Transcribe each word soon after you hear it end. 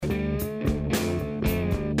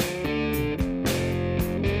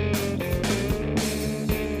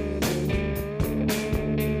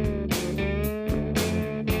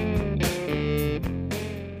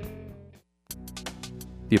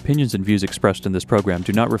The opinions and views expressed in this program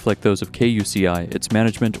do not reflect those of KUCI, its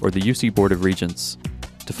management, or the UC Board of Regents.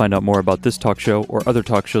 To find out more about this talk show or other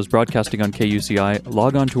talk shows broadcasting on KUCI,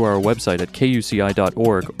 log on to our website at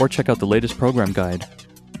kuci.org or check out the latest program guide.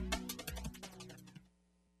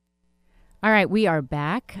 All right, we are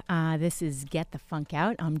back. This is Get the Funk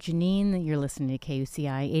Out. I'm Janine. You're listening to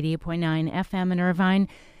KUCI 88.9 FM in Irvine.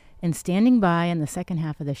 And standing by in the second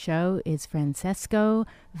half of the show is Francesco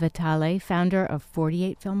Vitale, founder of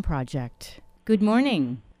 48 Film Project. Good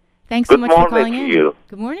morning. Thanks so much for calling in. You.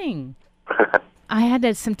 Good morning. I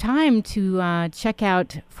had some time to check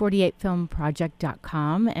out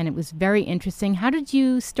 48filmproject.com, and it was very interesting. How did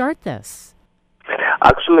you start this?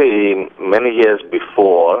 Actually, many years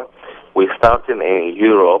before, we started in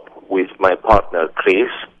Europe with my partner,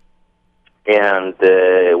 Chris, and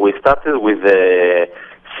we started with a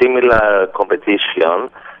similar competition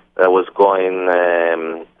that was going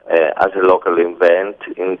as a local event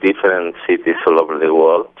in different cities all over the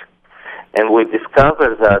world. And we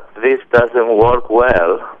discovered that this doesn't work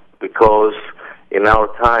well because in our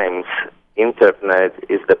times, internet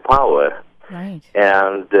is the power. Right.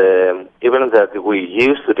 And even that we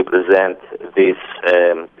used to represent this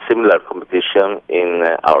similar competition in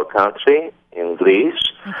our country, in Greece,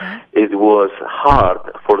 it was hard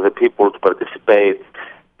for the people to participate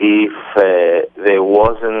if they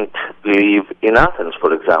wasn't live in Athens,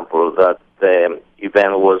 for example, that the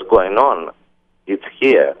event was going on. It's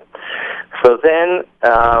here. So then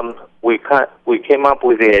we came up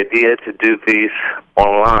with the idea to do this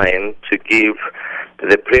online to give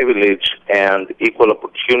the privilege and equal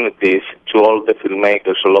opportunities to all the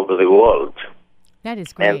filmmakers all over the world. That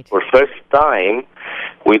is great. And for the first time,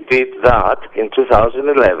 we did that in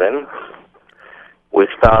 2011. We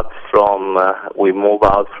we moved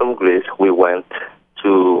out from Greece. We went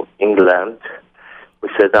to England. We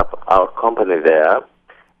set up our company there.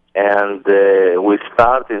 And we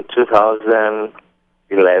started in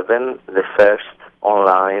 2011 the first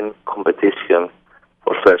online competition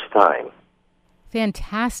for first time.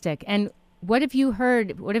 Fantastic. And what have you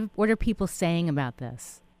heard? What are people saying about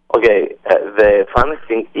this? Okay, the funny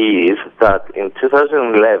thing is that in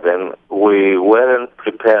 2011 we weren't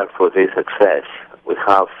prepared for this success. We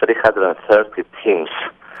have 330 teams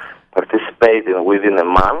participating within a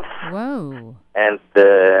month. Whoa. And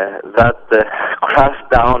that crashed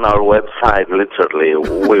down our website, literally.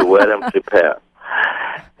 We weren't prepared.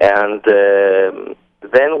 And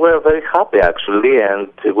then we're very happy, actually,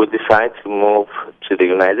 and we decided to move to the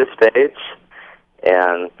United States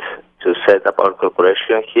and to set up our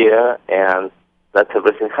corporation here, and that's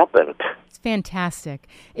everything happened. It's fantastic.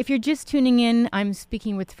 If you're just tuning in, I'm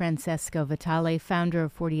speaking with Francesco Vitale, founder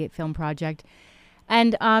of 48 Film Project.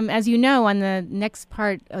 And as you know, on the next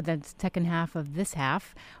part of the second half of this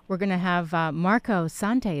half, we're going to have Marco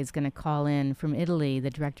Sante is going to call in from Italy, the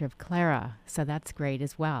director of Clara. So that's great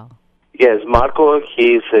as well. Yes, Marco,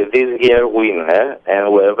 he's a this year winner,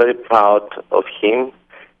 and we're very proud of him.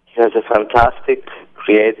 He has a fantastic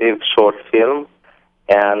creative short film,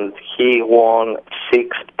 and he won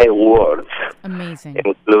 6 awards. Amazing.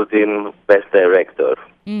 Including Best Director.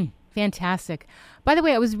 Fantastic. By the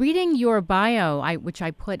way, I was reading your bio, which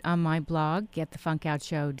I put on my blog,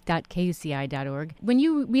 getthefunkoutshow.kuci.org. When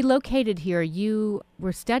you relocated here, you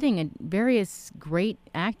were studying at various great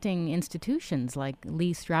acting institutions like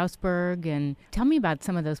Lee Strasberg, and tell me about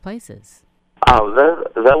some of those places. Oh,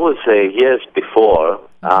 that was years before.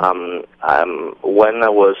 When I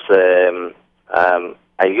was,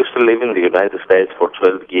 I used to live in the United States for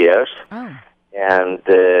 12 years. Oh. And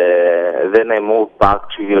then I moved back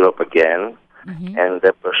to Europe again. Mm-hmm. And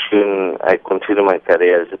I continued my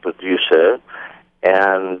career as a producer,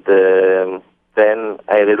 and then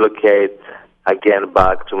I relocate again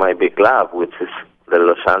back to my big love, which is the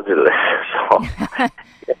Los Angeles. So,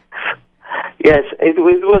 yes, it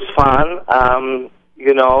was fun.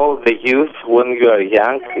 You know, the youth, when you are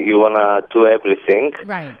young, you want to do everything.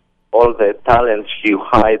 Right. All the talents you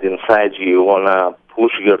hide inside you want to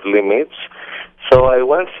push your limits. So I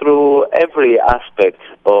went through every aspect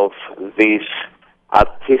of this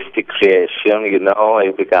artistic creation, you know. I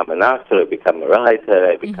become an actor, I become a writer,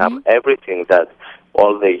 I become everything that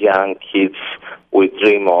all the young kids we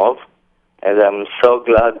dream of. And I'm so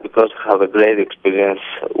glad because I have a great experience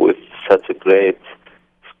with such a great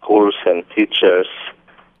schools and teachers.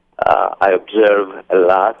 I observe a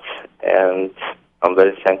lot, and I'm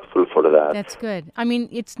very thankful for that. That's good. I mean,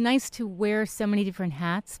 it's nice to wear so many different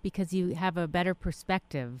hats because you have a better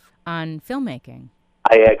perspective on filmmaking.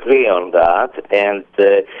 I agree on that, and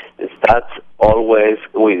that's always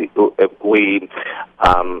we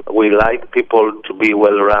like people to be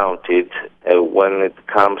well-rounded when it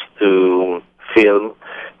comes to film.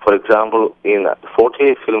 For example, in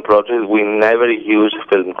 48 Film Project, we never use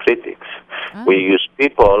film critics. Oh. We use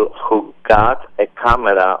people who got a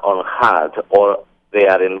camera on hand, or they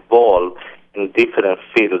are involved in different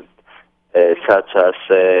fields, such as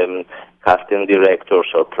casting directors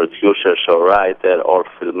or producers or writers or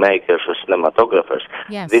filmmakers or cinematographers.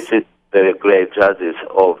 Yes. This is the great judges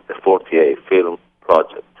of the 48 Film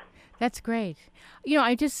Project. That's great. You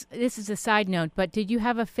know, this is a side note, but did you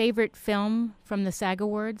have a favorite film from the SAG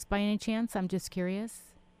Awards by any chance? I'm just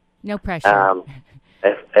curious. No pressure.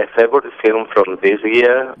 A favorite film from this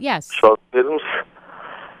year? Yes. Short films?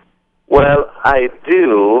 Well, I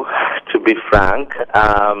do, to be frank.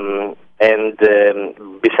 And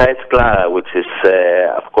besides Clara, which is,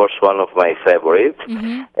 of course, one of my favorites,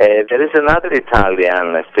 there is another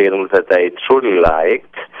Italian film that I truly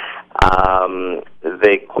liked.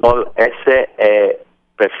 They call Esse e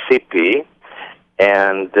Percipi,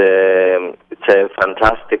 and it's a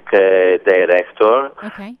fantastic director.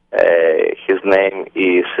 Okay. His name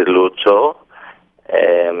is Lucio,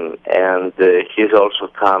 and he's also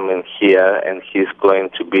coming here, and he's going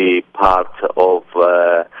to be part of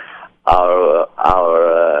our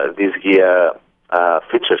this year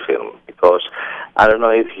feature film, because I don't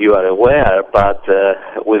know if you are aware, but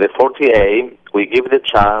with the 48, we give the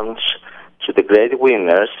chance to the great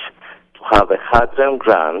winners to have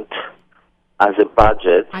 $100,000 as a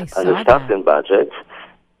budget, as a starting budget,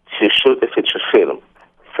 to shoot a feature film.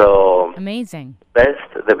 So amazing.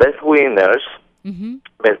 The best winners,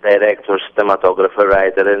 best director, cinematographer,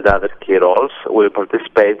 writer, and other key roles will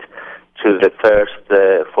participate to the first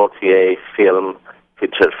 48 film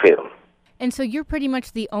feature film. And so you're pretty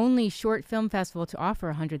much the only short film festival to offer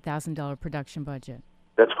a $100,000 production budget.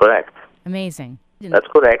 That's correct. Amazing. That's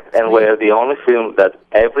correct. And we're the only film that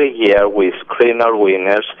every year we screen our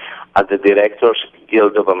winners at the Directors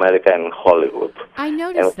Guild of America in Hollywood. I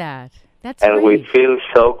noticed that. That's and great. We feel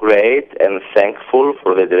so great and thankful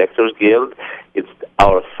for the Directors Guild. It's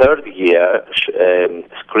our third year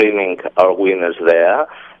screening our winners there,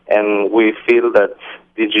 and we feel that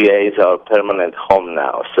DGA is our permanent home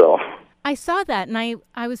now. So I saw that, and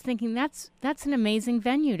I was thinking that's an amazing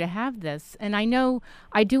venue to have this. And I know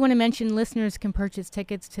I do want to mention listeners can purchase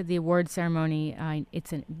tickets to the award ceremony.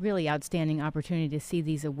 It's a really outstanding opportunity to see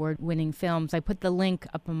these award-winning films. I put the link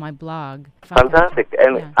up on my blog. Fantastic.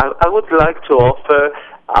 And yeah. I would like to offer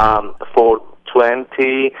for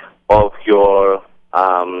 20 of your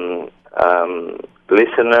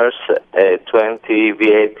listeners 20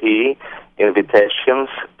 VIP invitations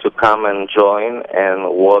to come and join and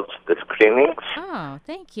watch the screenings. Oh,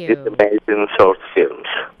 thank you. It's amazing short films.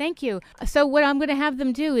 Thank you. So what I'm going to have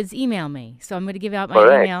them do is email me. So I'm going to give out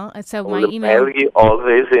my email. So my email. I will mail you all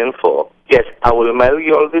this info. Yes, I will mail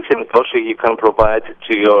you all this info so you can provide it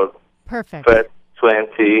to your first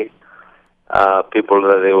 20 people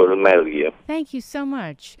that they will mail you. Thank you so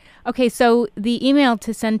much. Okay, so the email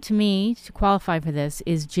to send to me to qualify for this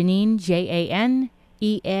is Janine, Janeeane,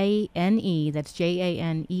 that's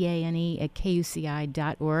Janeeane at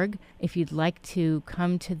KUCI.org. If you'd like to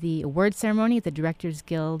come to the award ceremony at the Directors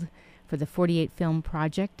Guild for the 48 Film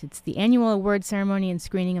Project, it's the annual award ceremony and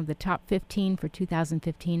screening of the top 15 for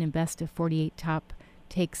 2015, and Best of 48 Top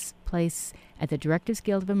takes place at the Directors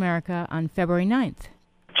Guild of America on February 9th.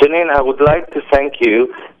 Janine, I would like to thank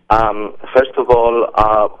you. First of all,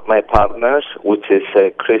 my partners, which is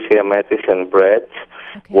Chrissy Ametis and Brett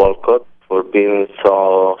Walcott, for being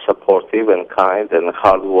so supportive and kind and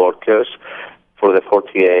hard workers for the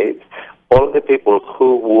 48. All the people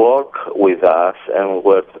who work with us, and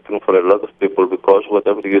we're talking for a lot of people because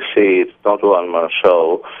whatever you see, it's not a one-man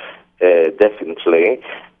show, definitely.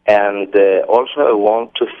 And also I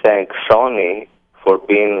want to thank Sony for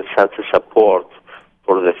being such a support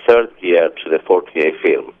for the third year to the 48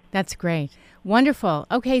 film. That's great. Wonderful.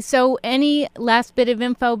 Okay, so any last bit of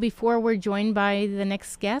info before we're joined by the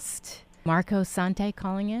next guest? Marco Sante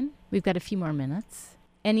calling in. We've got a few more minutes.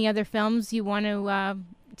 Any other films you want to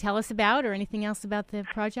tell us about, or anything else about the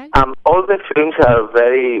project? All the films are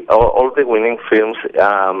all the winning films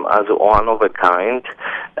as one of a kind.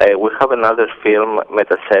 We have another film,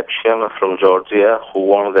 Metaception, from Georgia, who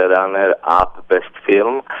won the runner-up best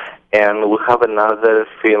film. And we have another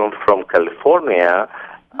film from California,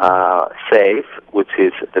 Safe, which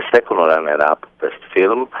is the second runner-up best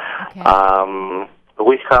film. Okay.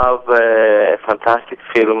 We have a fantastic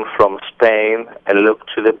film from Spain, A Look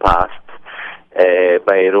to the Past,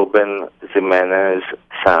 by Ruben Jimenez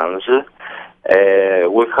Sanz.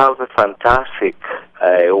 We have a fantastic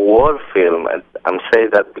war film, and I'm saying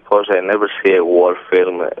that because I never see a war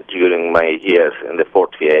film during my years in the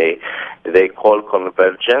 40A. They call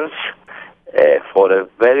Convergence, for a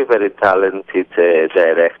very, very talented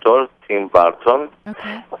director, Tim Burton.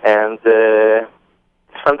 Okay. And it's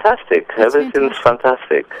fantastic. Everything's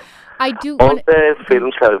fantastic. I do. All the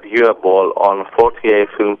films are viewable on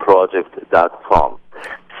 48filmproject.com.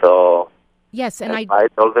 So yes, and I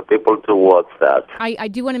invite all the people to watch that. I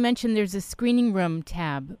do want to mention there's a screening room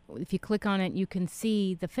tab. If you click on it, you can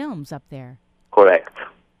see the films up there. Correct.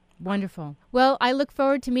 Wonderful. Well, I look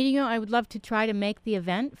forward to meeting you. I would love to try to make the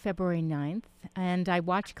event February 9th. And I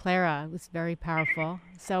watched Clara. It was very powerful.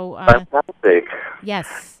 So fantastic.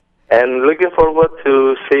 Yes. And looking forward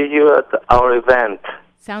to see you at our event.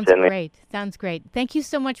 Sounds Jenny. great. Sounds great. Thank you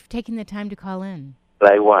so much for taking the time to call in.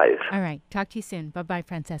 Likewise. All right. Talk to you soon. Bye-bye,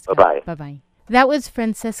 Francesco. Bye-bye. Bye-bye. That was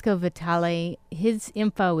Francesco Vitale. His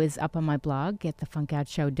info is up on my blog,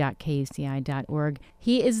 getthefunkoutshow.kuci.org.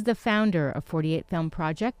 He is the founder of 48 Film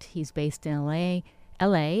Project. He's based in LA,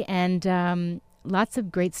 and lots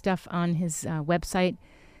of great stuff on his website,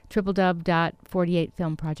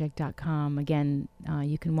 www.48filmproject.com. Again,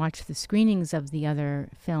 you can watch the screenings of the other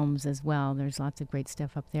films as well. There's lots of great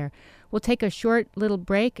stuff up there. We'll take a short little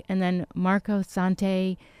break, and then Marco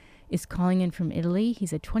Sante is calling in from Italy.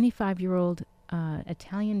 He's a 25-year-old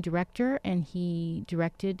Italian director, and he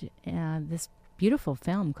directed this beautiful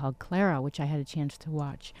film called Clara, which I had a chance to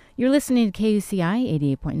watch. You're listening to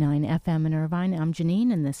KUCI 88.9 FM in Irvine. I'm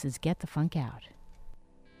Janine, and this is Get the Funk Out.